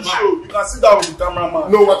after the show, you can sit down with the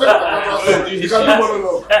cameraman. No, whatever. You can do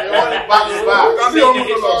monologue.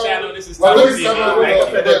 This is Channel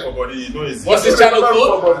TV. What's this channel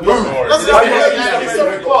called?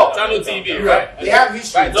 Channel TV, right? They have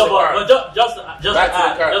history. No, but just if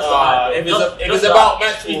it's about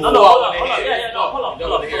match week, hold on.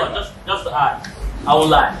 Just to add, I will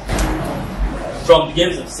lie. From the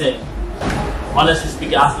games I've seen, honestly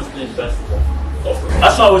speaking, Arsenal's playing the best football.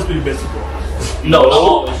 Arsenal always play the best football. No, not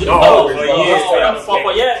always.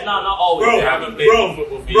 For years, not always. Bro, They haven't played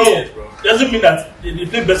football for years, bro. Doesn't mean that they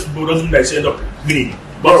play best football. Doesn't mean that they end up winning.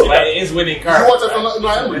 But it is winning You cards. watch it on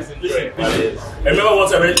Listen. I remember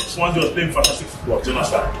once I read Swansea was playing fantastic football. Do you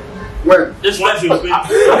understand? When? This Swansea was playing. I'm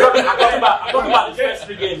talking about the first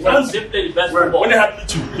 3 games. They played the best football. When they had me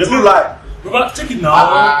too. They do lie. But check it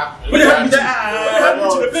now. When they have me to the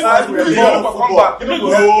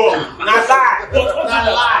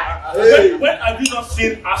when have you not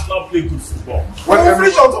seen Arsenal play good football? When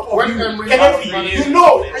Emery on top of you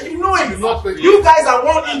know him. You guys are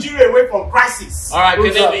one injury away from crisis. Alright,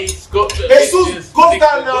 Jesus goes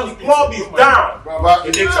down now, the club is down.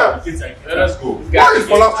 Let us go.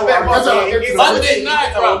 Monday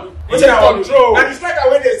night, bro. And the striker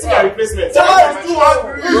when they see a replacement. Salah is too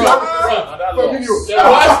hungry. We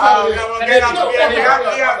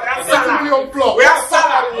have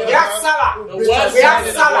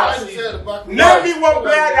Salah. Name me one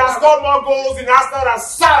player that scored more goals in Arsenal than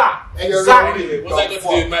Salah. Exactly. What's that got to do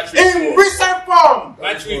with match week? In recent form.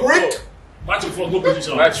 Match week. Match week 4 goal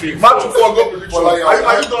prediction. Match week 4 goal prediction.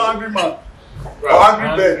 Are you the angry man? Or angry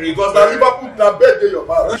bed? Because the Liverpool that bet they your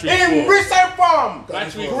back. In recent form.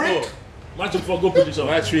 Match week 4. Match week 4 goal prediction.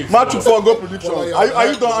 Match week 4 goal prediction. Are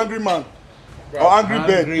you the angry man? Or angry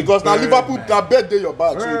bed? Because now Liverpool that bet they your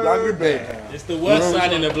back. So the angry bed. It's the worst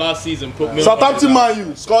signing of last season. Southampton Man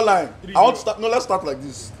U scoreline. I want to start. No, let's start like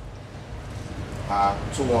this.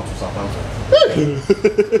 2-1 to Southampton.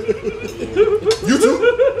 You too?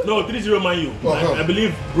 No, 3-0 Man U. I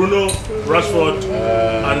believe Bruno, Rashford,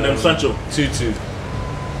 and Sancho. 2-2.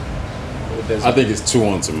 I think it's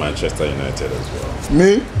 2-1 to Manchester United as well.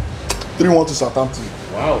 Me? 3-1 to Southampton.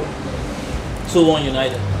 Wow. 2-1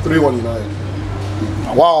 United. 3-1 United.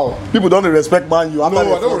 Wow. People don't respect Man U. No,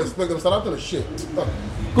 I don't respect them. Southampton is shit.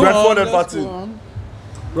 Brentford Everton.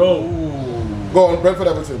 Bro. Go on, Brentford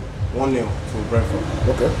Everton. 1-0 to Brentford.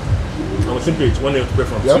 Okay. On the same page, 1-0 to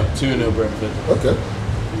Brentford. Yeah. 2-0 Brentford. Okay.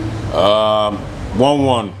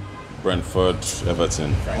 1-1 Brentford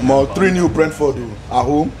Everton. 3-0 Brentford at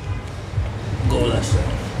home. Goalless.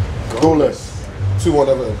 2-1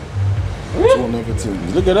 Everton. 2-1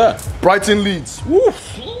 Everton. Look at that. Brighton Leeds.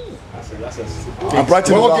 Woof. That's a And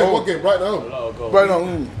Brighton What game? Right now. Right now.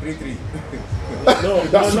 3-3. No,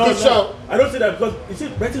 That's a good shout. I don't say that because you see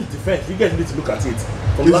Brighton's defense. You guys need to look at it. It's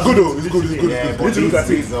good though. It's good. Yeah, Need to look at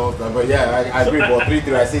it. but yeah, I agree. But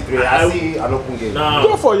 3-3, I see 3. I see an open game. Nah,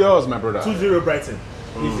 Go for yours, my brother. 2-0 Brighton.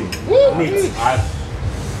 Easy. Neat.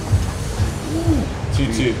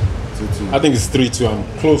 2-2. I think it's 3-2. I'm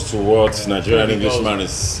close to what Nigerian Englishman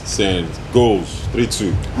is saying. Goals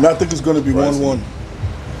 3-2. I think it's going to be 1-1.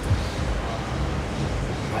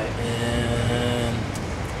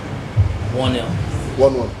 1-0.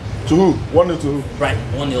 1-1. To who? 1-0 to who? Brighton.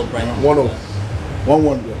 1-0 Brighton. 1-0.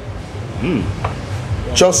 1-1.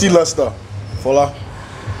 Chelsea Leicester. Fola.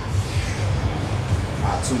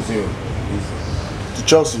 2-0. To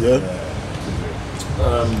Chelsea, yeah?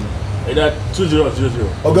 Either 2-0 or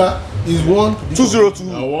 0-0. Okay. Is 1 2-0 to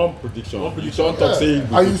One prediction. One prediction. You don't talk saying.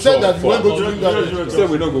 And you said that you weren't going to win that. You said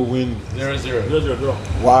we're not going to win. 0-0. 0-0.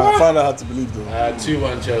 Wow, I find that hard to believe though.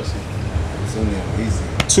 2-1 Chelsea. 2-0. Easy.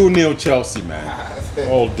 2-0 Chelsea, man.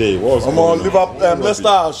 All day. What's I'm going on Liverpool. on? Leicester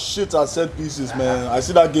are shit at set pieces, man. I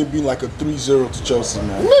see that game being like a 3-0 to Chelsea,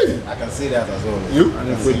 man. I can see that as well. You? I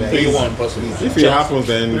can see that. 3-1 possibly. If it happens,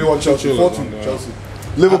 then 3-1 Chelsea. 4-2 Chelsea.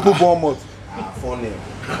 Liverpool Bournemouth. 4-0.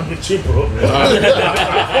 Cheap, bro.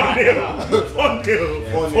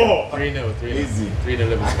 4-0. 3-0. Easy. 3-0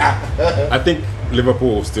 Liverpool. I think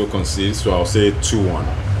Liverpool will still concede, so I'll say 2-1.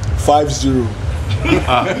 5-0.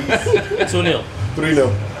 2-0.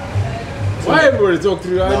 3-0. Why everybody talk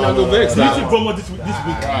 3-0? I'm not going vex. You should Bournemouth this week.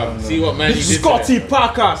 See what man This is Scotty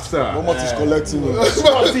Parker, sir. Bournemouth is collecting.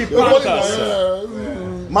 Scotty Parker, sir.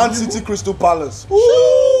 Man City Crystal Palace.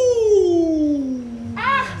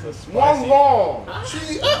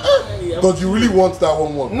 1-1. But you really want that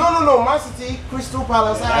 1-1? No. Man City, Crystal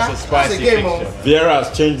Palace. That's a spicy game. fixture. Vieira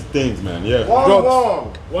has changed things, man. Yeah.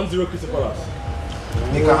 1-1. 1-0 Crystal Palace.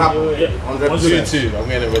 It can happen. 100%. 2-2. I'm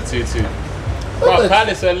going with 2-2. But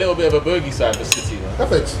Palace are a little bit of a bogey side for City, man.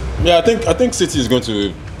 Perfect. Yeah, I think City is going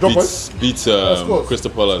to beat scores.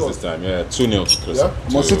 Crystal Palace this time. Yeah, 2-0 to Crystal. Yeah.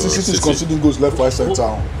 Man City is conceding goals left, right,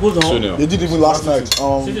 center. Who's the home? 2-0. They did even last night.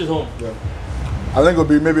 City's home. I think it'll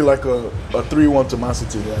be maybe like a 3-1 to Man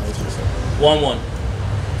City. 1-1.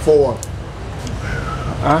 4-1.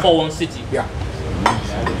 4-1 City. Yeah.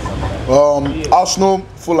 Arsenal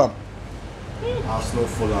Fulham. Arsenal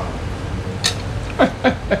Fulham.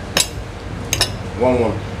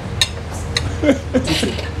 1-1.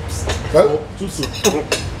 2-2.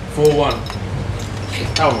 4-1.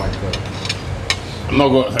 Oh my god. I'm not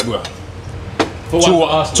going.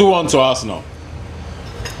 2-1 to Arsenal.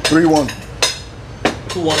 3-1.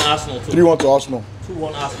 2-1 Arsenal. 3-1 to Arsenal.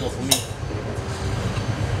 2-1 Arsenal for me.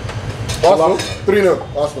 Arsenal.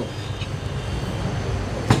 3-0. Arsenal.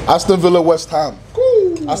 Aston Villa West Ham.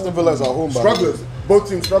 Aston Villa is at home. Strugglers. Both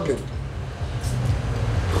teams struggling.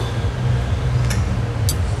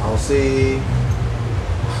 I'll say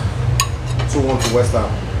 2-1 to West Ham.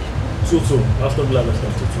 2-2. Aston Villa West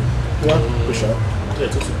Ham 2-2. Yeah, for sure. Yeah,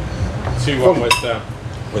 2-2. 2-1 West Ham.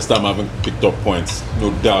 West Ham haven't picked up points,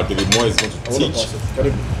 no doubt. David Moyes is going to teach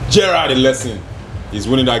Gerrard a lesson. He's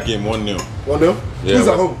winning that game 1-0. 1-0? Yeah, Who's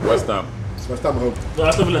at home? West Ham. West Ham at home. No,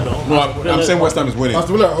 Aston Villa at home. No, I'm saying West Ham is winning.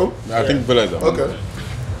 Aston Villa at home? I think Villa is at home. Okay.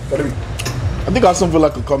 I think Aston Villa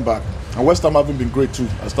could come back. And West Ham haven't been great too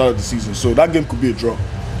at the start of the season. So that game could be a draw.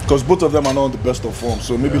 Because both of them are not on the best of form.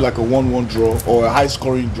 So maybe like a 1-1 draw or a high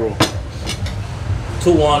scoring draw.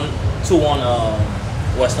 2-1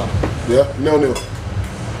 West Ham. Yeah? 0-0.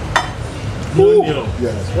 0-0.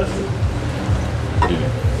 Yes.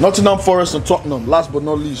 Nottingham Forest and Tottenham, last but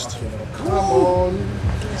not least. Come on.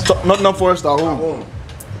 Nottingham Forest at home.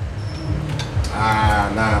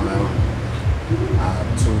 Nah, man.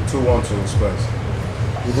 2-1 to Spurs.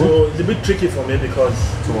 So it's a bit tricky for me because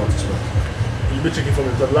 2-1 to Spurs. it's a bit tricky for me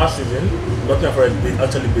because last season Nottingham Forest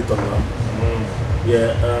actually beat Tottenham.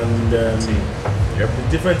 Yeah, and the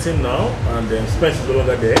different team now, and Spence is no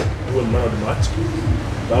longer there. He was man of the match.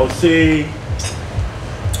 So I would say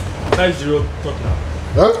 5-0 Tottenham.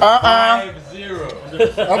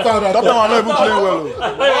 5-0. Tottenham are not even playing well.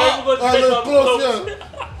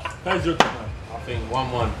 5-0 Tottenham. I think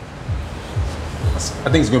 1-1. I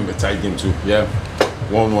think it's going to be a tight game too. Yeah,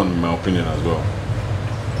 1-1 in my opinion as well.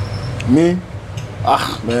 Me?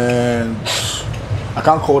 Man. I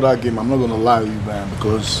can't call that game. I'm not going to lie to you, man.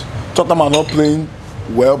 Because Tottenham are not playing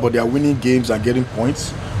well, but they are winning games and getting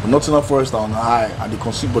points. But Nottingham Forest are on the high and they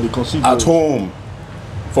concede At goals. home,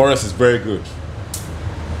 Forest is very good.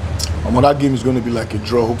 And that game is going to be like a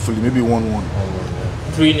draw, hopefully. Maybe 1-1.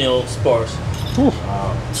 3-0 Spurs.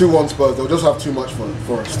 2-1 Spurs. They'll just have too much for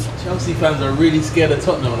Forest. Chelsea fans are really scared of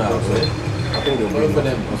Tottenham now. I think they'll win for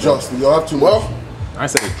them. Just, you'll have too much. I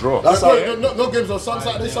said a draw. That's how no games on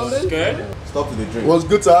Saturday, Sunday. Scared? Stop to the drink. It was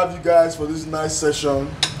good to have you guys for this nice session.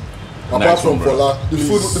 Apart Nice from one, bro. Fola, the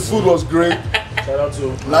food was great. Shout out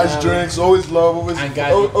to Nice drinks, always love, always And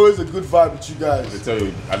guys- always a good vibe with you They guys. tell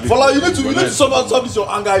you. Fola, you need to solve your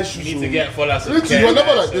anger issues. You need to get Fola some You need to- care, you were never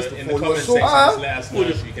guys. like this So in before. the You were comment so- section, just let us know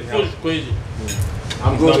if you can help. Crazy.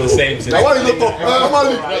 I'm It's not good. the same since Now why you not talk?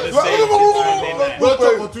 Normally, We'll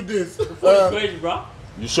talk for 2 days. Crazy, bro.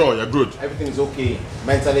 You sure? You're good. Everything is okay.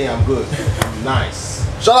 Mentally, I'm good. Nice.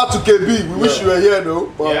 Shout out to KB. We wish you were here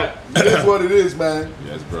though. But Yeah. it is what it is, man.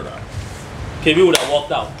 Yes, brother. KB would have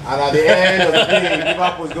walked out. And at the end of the day,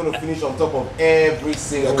 Liverpool is going to finish on top of every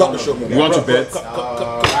single Cut one the of show, you man. You want to guys. bet?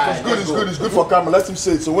 It's good. It's good. It's good for camera. Let him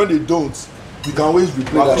say it. So when they don't, you can always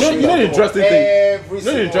replay that shit. You know the interesting thing. Every You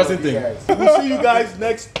know the single interesting one of you thing. guys. We'll see you guys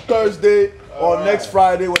next Thursday or next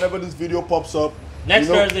Friday, whenever this video pops up. Next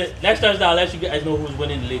You know, Thursday, I'll let you guys know who's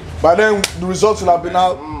winning the league. By then, the results will have been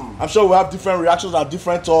out. I'm sure we'll have different reactions and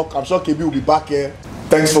different talk. I'm sure KB will be back here.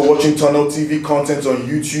 Thanks for watching Tunnel TV content on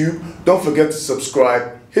YouTube. Don't forget to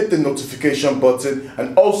subscribe, hit the notification button,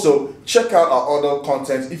 and also check out our other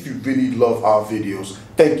content if you really love our videos.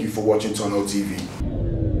 Thank you for watching Tunnel TV.